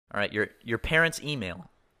All right, your parents' email.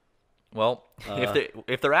 Well,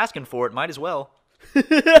 if they're asking for it, might as well.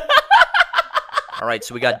 All right,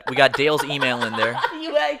 so we got Dale's email in there.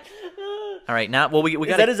 All right, now we got.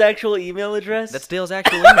 Is that his actual email address? That's Dale's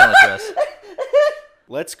actual email address.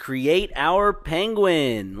 Let's create our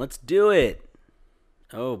penguin. Let's do it.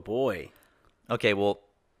 Oh boy. Okay, well,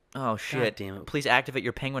 oh shit! God damn it. Please activate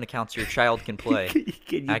your penguin account so your child can play.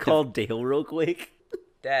 Can you call Dale real quick?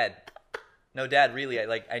 Dad. No, Dad, really,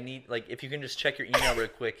 I need, if you can just check your email real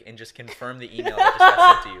quick and just confirm the email that just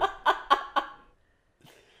got sent to you.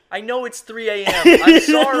 I know it's 3 a.m. I'm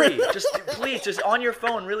sorry. Please, just on your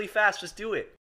phone really fast, just do it.